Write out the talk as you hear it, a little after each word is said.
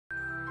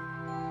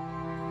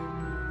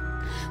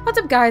What's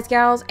up, guys,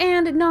 gals,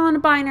 and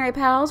non-binary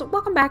pals?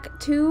 Welcome back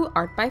to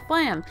Art by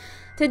Flam.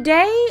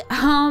 Today,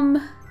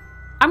 I'm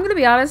gonna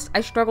be honest,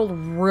 I struggled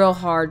real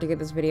hard to get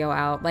this video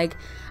out. Like,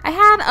 I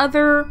had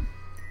other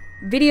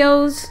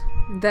videos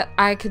that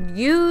I could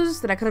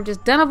use, that I could have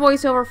just done a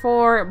voiceover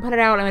for and put it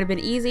out, and it would have been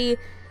easy,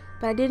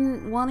 but I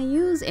didn't want to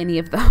use any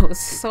of those,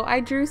 so I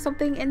drew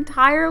something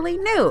entirely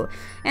new.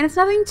 And it's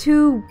nothing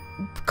too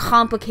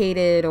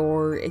complicated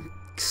or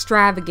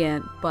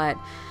extravagant, but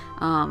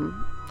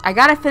I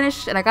got it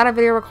finished and I got a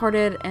video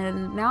recorded,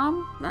 and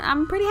now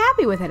I'm pretty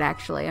happy with it.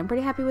 Actually, I'm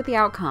pretty happy with the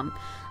outcome,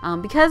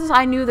 because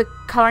I knew the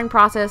coloring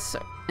process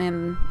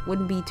and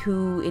wouldn't be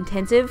too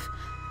intensive.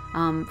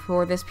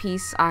 For this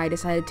piece, I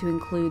decided to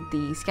include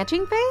the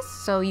sketching phase,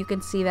 so you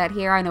can see that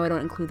here. I know I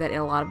don't include that in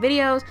a lot of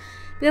videos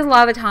because a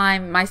lot of the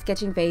time my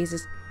sketching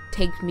phases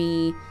take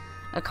me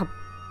a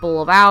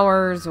couple of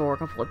hours or a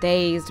couple of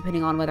days,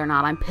 depending on whether or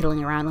not I'm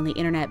piddling around on the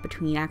internet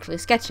between actually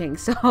sketching.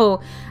 So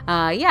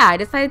yeah, I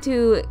decided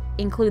to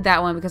include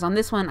that one because on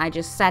this one I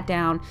just sat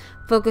down,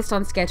 focused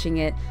on sketching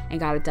it, and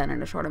got it done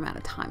in a short amount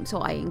of time, so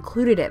I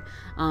included it.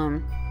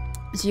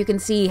 So you can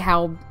see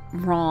how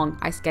wrong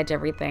I sketch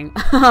everything.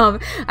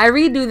 I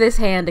redo this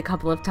hand a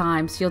couple of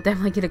times, so you'll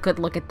definitely get a good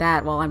look at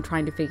that while I'm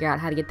trying to figure out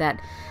how to get that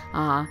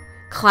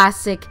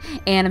classic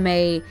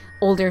anime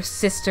older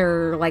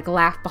sister like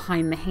laugh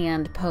behind the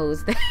hand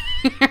pose there.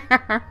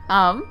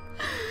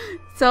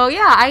 So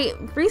yeah, I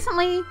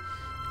recently,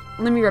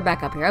 let me right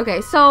back up here.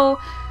 Okay, so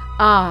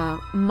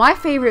my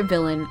favorite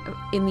villain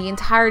in the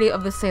entirety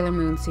of the Sailor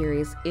Moon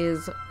series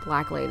is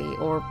Black Lady,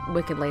 or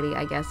Wicked Lady,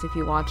 I guess, if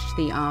you watched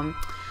the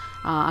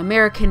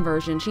American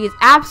version. She is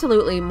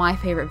absolutely my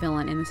favorite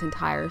villain in this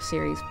entire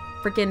series.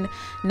 Freaking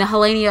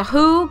Nihilania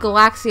who?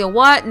 Galaxia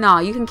what? Nah,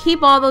 you can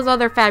keep all those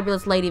other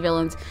fabulous lady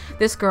villains.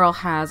 This girl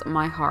has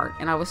my heart.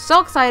 And I was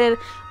so excited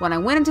when I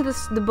went into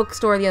the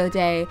bookstore the other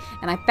day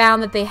and I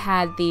found that they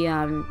had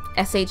the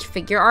SH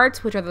figure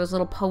arts, which are those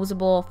little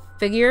posable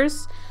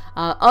figures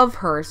of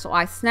her. So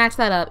I snatched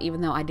that up,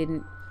 even though I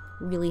didn't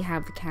really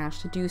have the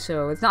cash to do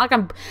so. It's not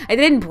like I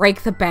didn't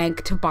break the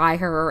bank to buy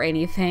her or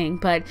anything,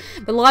 but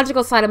the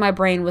logical side of my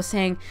brain was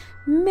saying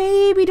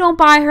maybe don't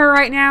buy her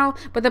right now,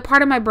 but the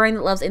part of my brain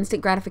that loves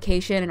instant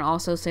gratification and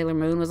also Sailor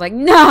Moon was like,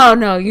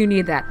 no, you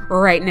need that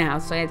right now.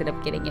 So I ended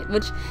up getting it,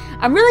 which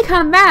I'm really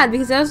kind of mad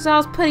because as I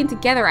was putting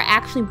together, I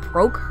actually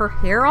broke her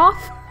hair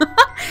off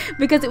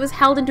because it was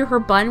held into her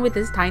bun with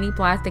this tiny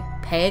plastic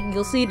peg.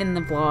 You'll see it in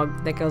the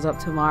vlog that goes up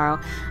tomorrow.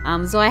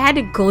 So I had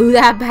to glue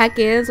that back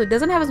in, so it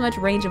doesn't have as much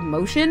range of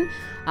motion,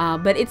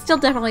 but it's still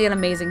definitely an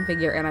amazing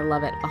figure and I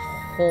love it a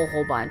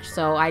whole bunch.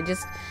 So I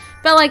just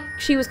felt like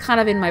she was kind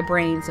of in my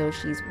brain, so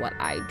she's what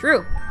I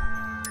drew.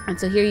 And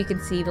so here you can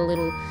see the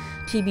little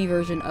chibi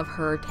version of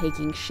her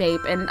taking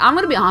shape. And I'm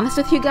gonna be honest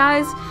with you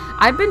guys,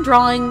 I've been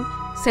drawing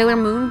Sailor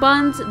Moon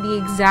buns the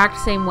exact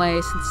same way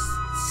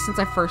since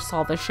I first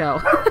saw the show.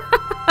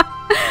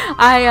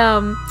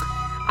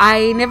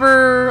 I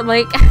never,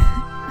 like,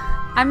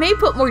 I may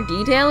put more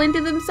detail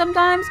into them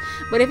sometimes,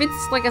 but if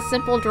it's like a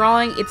simple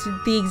drawing, it's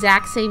the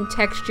exact same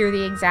texture,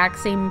 the exact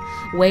same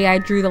way I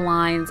drew the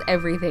lines,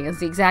 everything is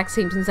the exact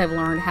same since I've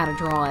learned how to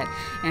draw it.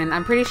 And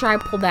I'm pretty sure I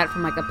pulled that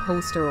from like a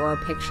poster or a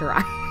picture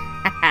I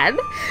had.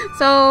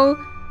 So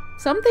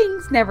some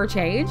things never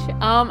change.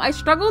 I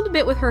struggled a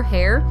bit with her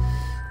hair.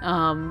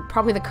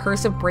 Probably the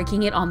curse of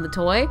breaking it on the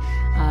toy.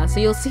 So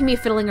you'll see me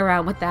fiddling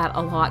around with that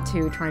a lot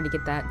too, trying to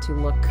get that to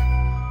look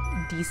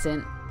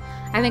decent.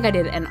 I think I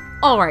did an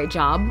alright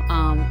job.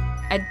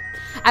 I'd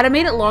have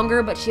made it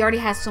longer, but she already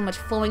has so much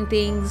flowing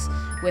things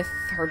with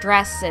her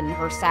dress and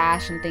her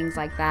sash and things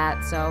like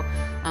that, so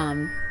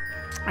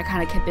I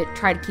kind of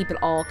tried to keep it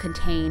all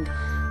contained.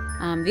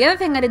 The other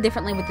thing I did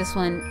differently with this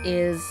one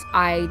is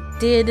I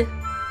did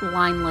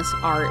lineless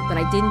art, but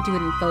I didn't do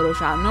it in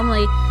Photoshop.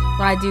 Normally,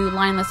 when I do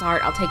lineless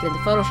art, I'll take it into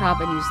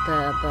Photoshop and use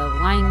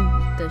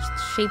the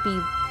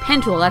shapy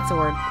pen tool, that's the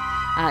word,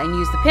 and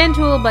use the pen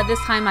tool, but this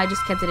time I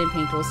just kept it in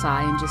Paint Tool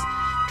SAI and just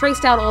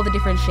traced out all the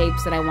different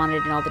shapes that I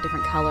wanted and all the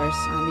different colors.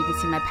 You can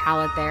see my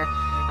palette there,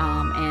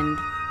 and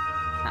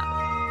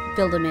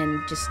filled them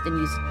in and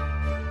used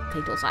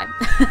Paint Tool SAI.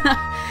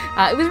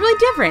 It was really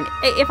different.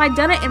 If I'd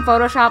done it in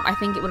Photoshop, I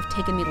think it would have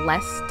taken me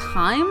less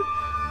time,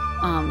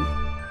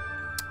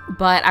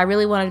 but I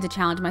really wanted to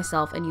challenge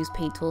myself and use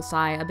Paint Tool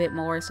SAI a bit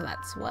more, so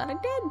that's what I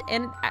did.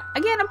 And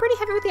again, I'm pretty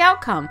happy with the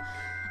outcome.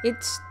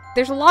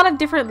 There's a lot of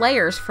different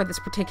layers for this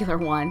particular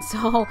one,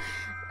 so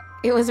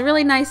it was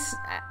really nice,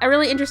 a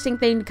really interesting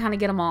thing to kind of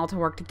get them all to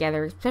work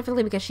together,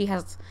 specifically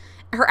because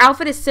her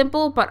outfit is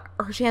simple, but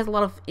she has a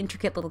lot of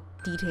intricate little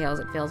details,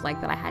 it feels like,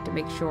 that I had to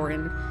make sure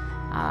and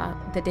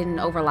that didn't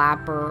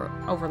overlap or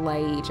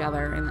overlay each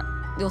other. And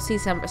you'll see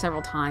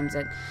several times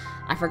that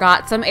I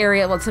forgot some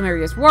areas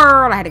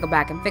were, and I had to go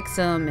back and fix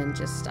them and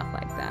just stuff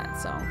like that.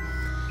 So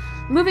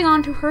moving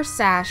on to her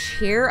sash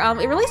here,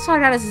 it really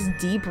started out as this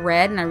deep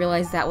red, and I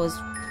realized that was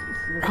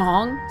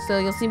wrong, so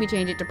you'll see me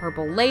change it to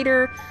purple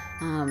later.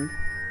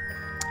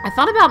 I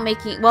thought about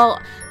making,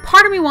 well,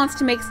 part of me wants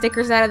to make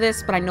stickers out of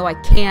this, but I know I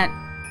can't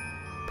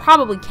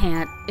probably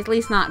can't, at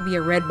least not via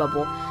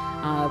Redbubble,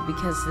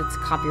 because it's a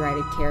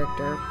copyrighted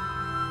character.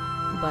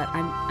 But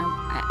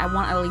I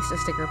want at least a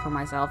sticker for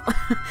myself.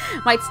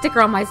 Might stick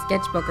her on my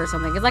sketchbook or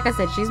something. Because like I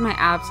said, she's my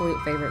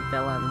absolute favorite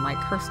villain. Like,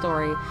 her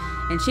story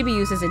and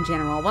Chibiusa's in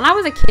general. When I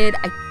was a kid,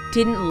 I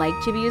didn't like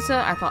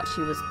Chibiusa. I thought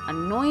she was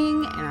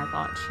annoying, and I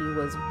thought she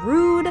was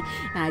rude,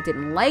 and I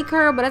didn't like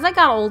her. But as I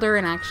got older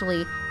and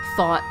actually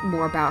thought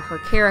more about her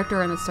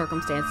character and the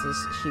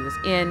circumstances she was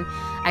in,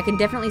 I can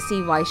definitely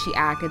see why she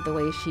acted the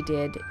way she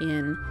did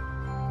in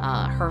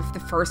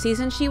the first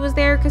season she was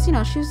there, because, you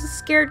know, she was a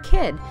scared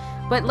kid.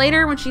 But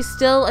later, when she's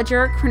still a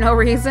jerk for no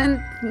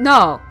reason,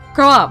 no,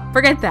 grow up,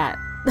 forget that.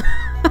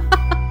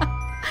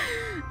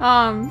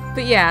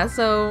 But yeah,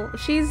 so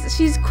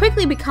she's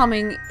quickly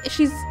becoming,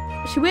 she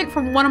went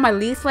from one of my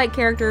least liked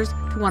characters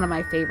to one of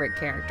my favorite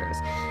characters.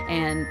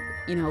 And,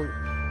 you know,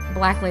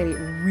 Black Lady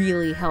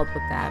really helped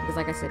with that, because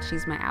like I said,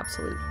 she's my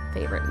absolute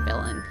favorite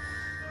villain.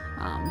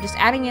 Just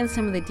adding in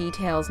some of the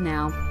details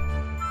now.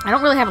 I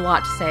don't really have a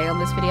lot to say on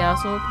this video,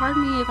 so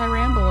pardon me if I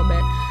ramble a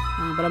bit.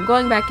 But I'm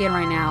going back in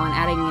right now and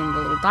adding in the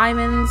little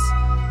diamonds,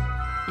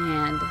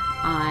 and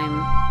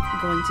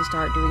I'm going to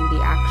start doing the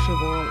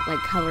actual, like,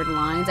 colored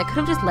lines. I could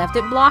have just left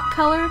it block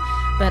color,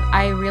 but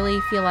I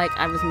really feel like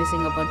I was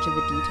missing a bunch of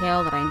the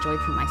detail that I enjoyed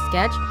from my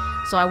sketch.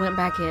 So I went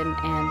back in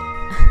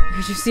and,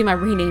 you see my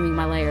renaming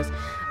my layers.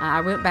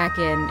 I went back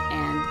in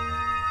and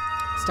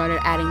started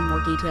adding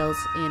more details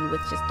in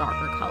with just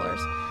darker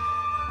colors.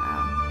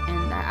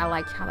 And I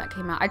liked how that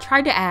came out. I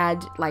tried to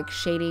add, like,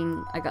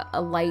 shading, like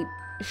a light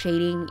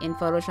shading in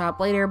Photoshop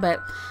later, but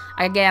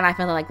again, I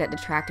felt like that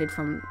detracted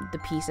from the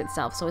piece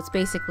itself. So it's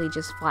basically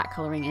just flat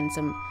coloring and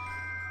some,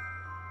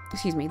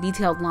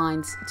 detailed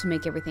lines to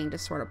make everything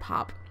just sort of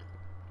pop.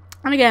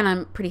 And again,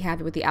 I'm pretty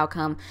happy with the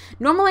outcome.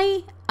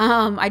 Normally,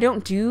 I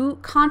don't do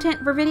content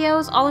for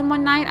videos all in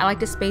one night. I like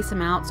to space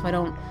them out so I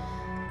don't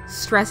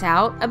stress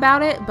out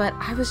about it, but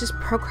I was just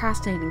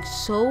procrastinating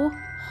so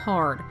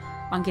hard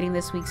on getting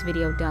this week's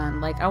video done.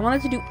 Like, I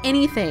wanted to do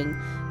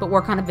anything but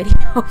work on a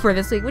video for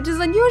this week, which is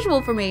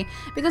unusual for me,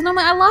 because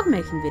normally I love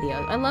making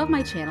videos. I love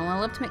my channel. I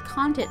love to make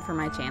content for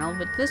my channel,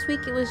 but this week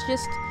it was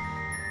just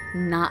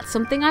not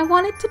something I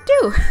wanted to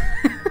do.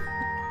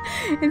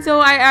 And so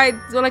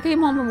when I came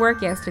home from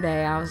work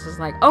yesterday, I was just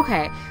like,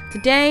 okay,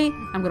 today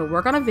I'm gonna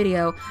work on a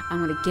video, I'm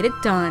gonna get it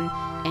done,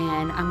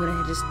 and I'm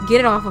gonna just get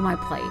it off of my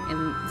plate.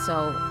 And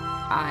so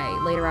I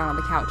laid around on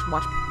the couch,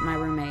 watched my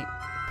roommate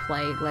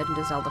play Legend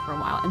of Zelda for a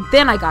while, and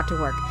then I got to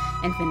work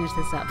and finish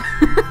this up.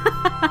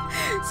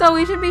 So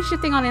we should be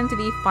shifting on into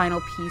the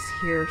final piece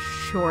here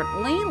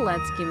shortly.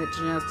 Let's give it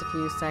just a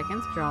few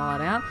seconds, draw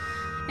it out,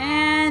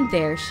 and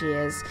there she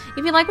is.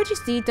 If you like what you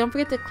see, don't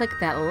forget to click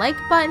that like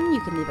button.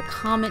 You can leave a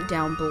comment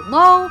down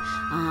below.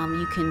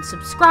 You can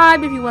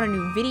subscribe if you want a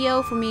new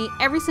video from me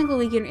every single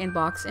week in your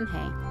inbox. And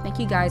hey, thank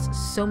you guys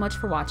so much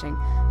for watching.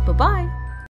 Bye-bye.